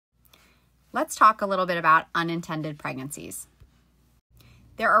let's talk a little bit about unintended pregnancies.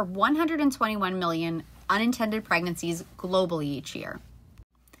 There are 121 million unintended pregnancies globally each year.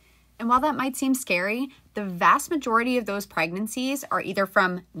 And while that might seem scary, the vast majority of those pregnancies are either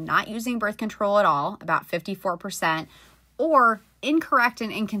from not using birth control at all, about 54%, or incorrect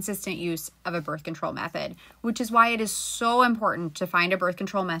and inconsistent use of a birth control method, which is why it is so important to find a birth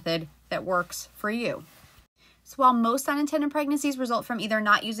control method that works for you. So while most unintended pregnancies result from either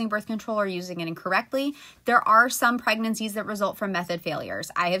not using birth control or using it incorrectly, there are some pregnancies that result from method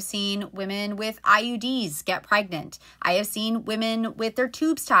failures. I have seen women with IUDs get pregnant. I have seen women with their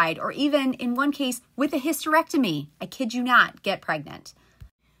tubes tied, or even in one case with a hysterectomy, I kid you not, get pregnant.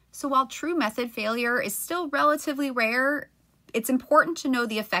 So while true method failure is still relatively rare, it's important to know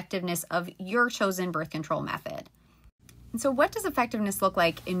the effectiveness of your chosen birth control method. And so what does effectiveness look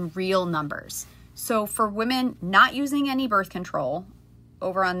like in real numbers? So for women not using any birth control,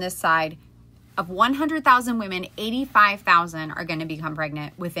 over on this side, of 100,000 women, 85,000 are going to become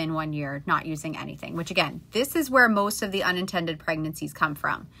pregnant within 1 year not using anything, which again, this is where most of the unintended pregnancies come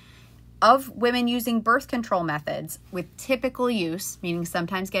from. Of women using birth control methods with typical use, meaning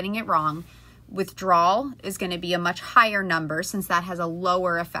sometimes getting it wrong, withdrawal is going to be a much higher number since that has a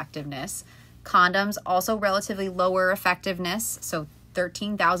lower effectiveness. Condoms, also relatively lower effectiveness, so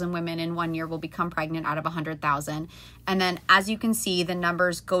 13,000 women in 1 year will become pregnant out of 100,000. And then as you can see, the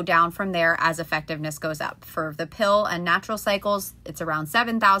numbers go down from there as effectiveness goes up. For the pill and natural cycles, it's around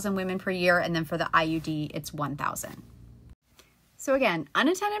 7,000 women per year. And then for the IUD, it's 1,000. So again,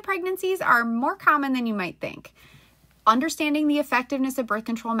 unintended pregnancies are more common than you might think. Understanding the effectiveness of birth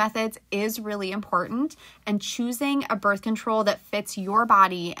control methods is really important, and choosing a birth control that fits your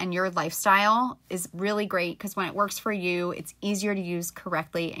body and your lifestyle is really great because when it works for you, it's easier to use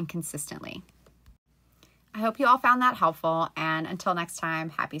correctly and consistently. I hope you all found that helpful, and until next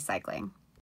time, happy cycling.